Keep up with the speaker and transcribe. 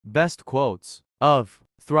Best quotes of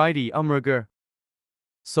Thrity Umrigar.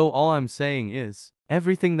 So all I'm saying is,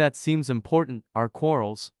 everything that seems important are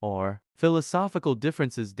quarrels or philosophical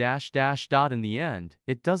differences dash dash dot in the end,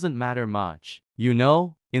 it doesn't matter much. You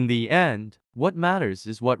know, in the end, what matters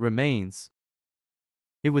is what remains.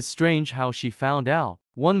 It was strange how she found out.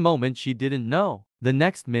 One moment she didn't know, the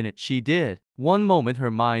next minute she did. One moment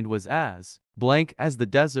her mind was as blank as the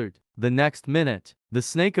desert. The next minute, the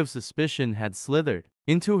snake of suspicion had slithered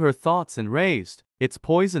into her thoughts and raised its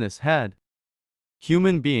poisonous head.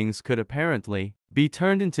 Human beings could apparently be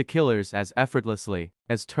turned into killers as effortlessly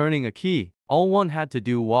as turning a key. All one had to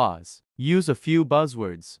do was use a few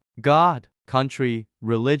buzzwords: God, country,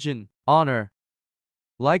 religion, honor.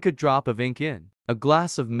 Like a drop of ink in a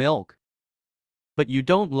glass of milk. But you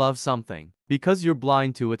don't love something because you're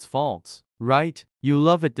blind to its faults, right? You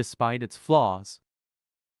love it despite its flaws.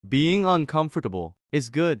 Being uncomfortable is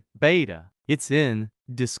good, beta. It's in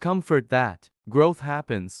discomfort that growth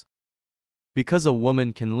happens. Because a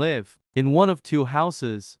woman can live in one of two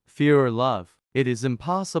houses, fear or love, it is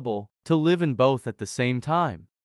impossible to live in both at the same time.